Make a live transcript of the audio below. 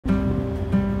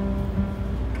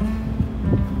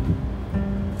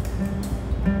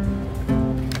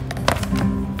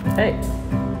Hey,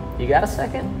 you got a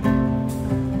second?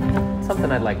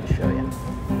 Something I'd like to show you.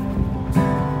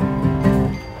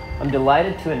 I'm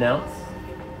delighted to announce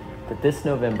that this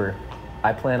November,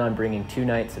 I plan on bringing 2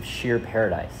 nights of sheer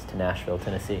paradise to Nashville,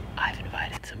 Tennessee. I've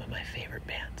invited some of my favorite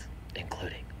bands,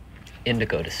 including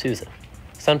Indigo D'Souza,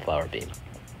 Sunflower Beam,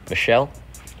 Michelle,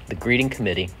 The Greeting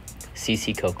Committee,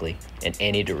 CeCe Coakley, and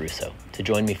Annie DeRusso to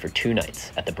join me for 2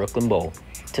 nights at the Brookyln Bowl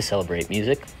to celebrate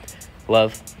music,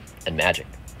 love, and magic.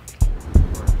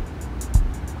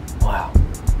 Wow.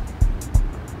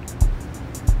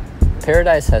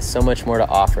 Paradise has so much more to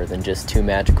offer than just 2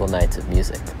 magical nights of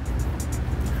music.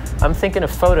 I'm thinking a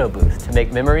photo booth to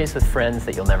make memories with friends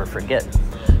that you'll never forget.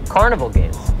 Carnival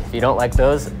games. If you don't like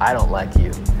those, I don't like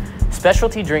you.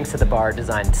 Specialty drinks at the bar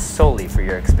designed solely for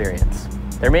your experience.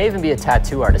 There may even be a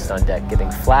tattoo artist on deck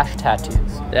giving flash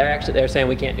tattoos. They're saying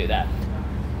we can't do that.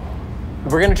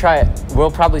 We're gonna try it.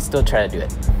 We'll probably still try to do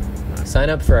it.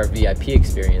 Sign up for our VIP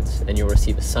experience and you'll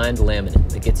receive a signed laminate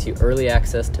that gets you early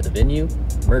access to the venue,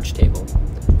 merch table,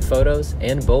 photos,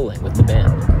 and bowling with the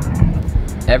band.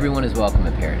 Everyone is welcome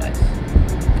at Paradise.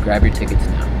 Grab your tickets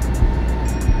now.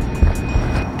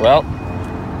 Well,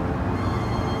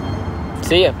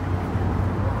 see ya.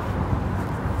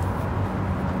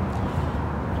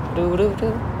 Do do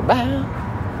do bow.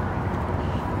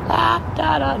 La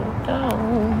da da da da.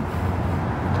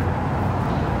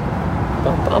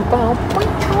 Bum bum bum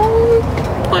bum.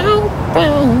 Bow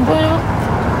bow bow.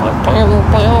 Bow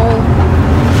bow.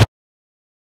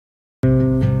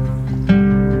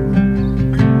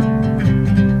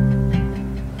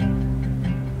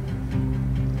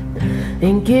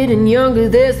 Ain't getting younger,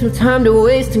 there's no time to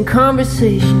waste in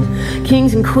conversation.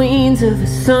 Kings and queens of a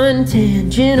suntan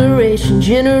generation,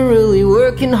 generally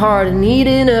working hard and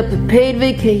eating up a paid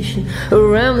vacation.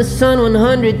 Around the sun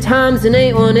 100 times and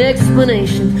ain't one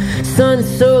explanation.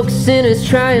 Sun-soaked sinners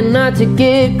trying not to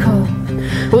get caught.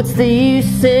 What's the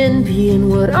use in being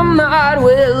what I'm not?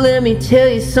 Well, let me tell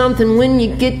you something, when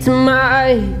you get to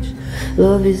my age,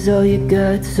 love is all you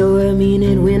got, so I mean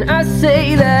it when I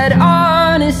say that.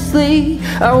 Honestly,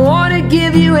 I wanna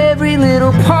give you every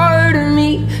little part of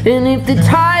me, and if the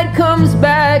tide comes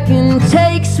back and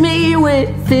takes me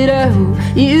with it, I hope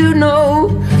you know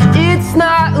it's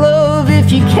not love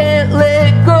if you can't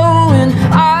let go. And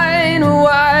I know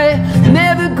I'm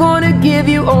never gonna give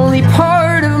you only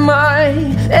part of my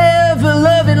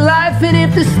ever-loving life, and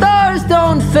if the stars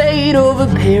don't fade over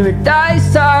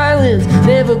Paradise Islands,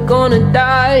 never gonna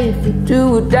die if we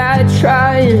do or die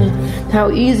trying. How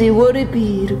easy would it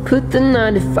be to put the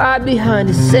 9 to 5 behind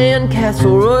a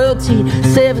sandcastle royalty,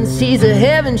 7 seas of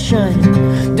heaven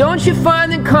shining? Don't you find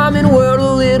the common world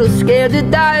a little scared to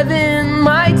dive in?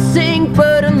 Might sink,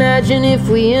 but imagine if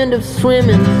we end up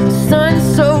swimming.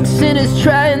 Sun-soaked sinners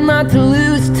trying not to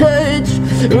lose touch.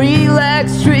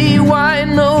 Relax,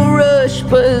 rewind, no rush.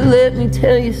 But let me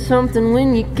tell you something,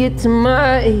 when you get to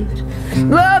my age,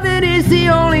 love it is the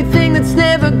only thing that's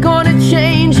never gonna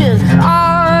change. And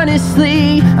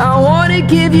honestly, I wanna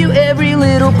give you every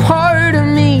little part of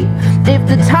me. If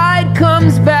the tide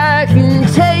comes back and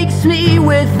takes me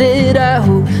with it, I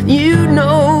hope you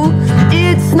know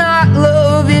it's not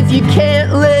love if you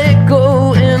can't let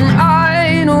go. And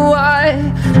I know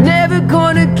I'm never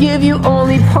gonna give you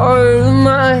only part of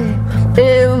my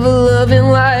ever-loving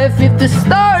life. If the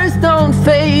stars don't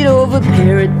fade over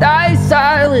Paradise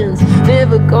Islands,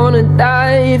 never gonna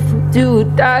die if we do or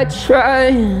die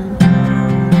trying.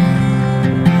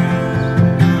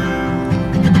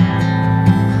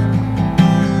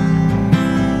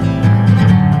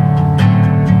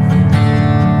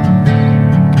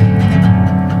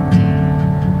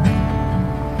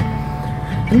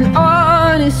 And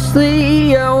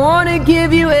honestly, I wanna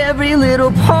give you every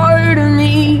little part of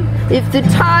me. If the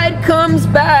tide comes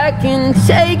back and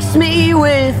takes me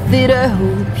with it, I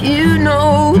hope you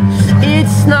know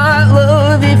it's not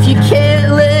love if you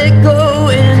can't let go.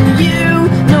 And you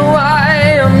know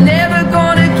I am never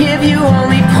gonna give you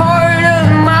only part of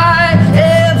my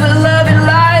ever-loving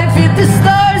life. If the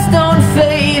stars don't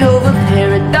fade over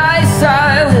Paradise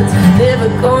Islands, never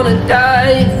gonna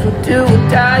die if we do or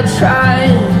die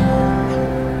trying.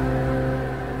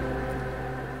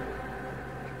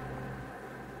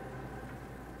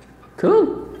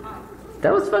 Cool.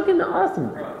 That was fucking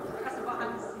awesome.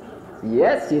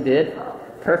 Yes, you did.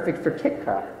 Perfect for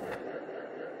TikTok.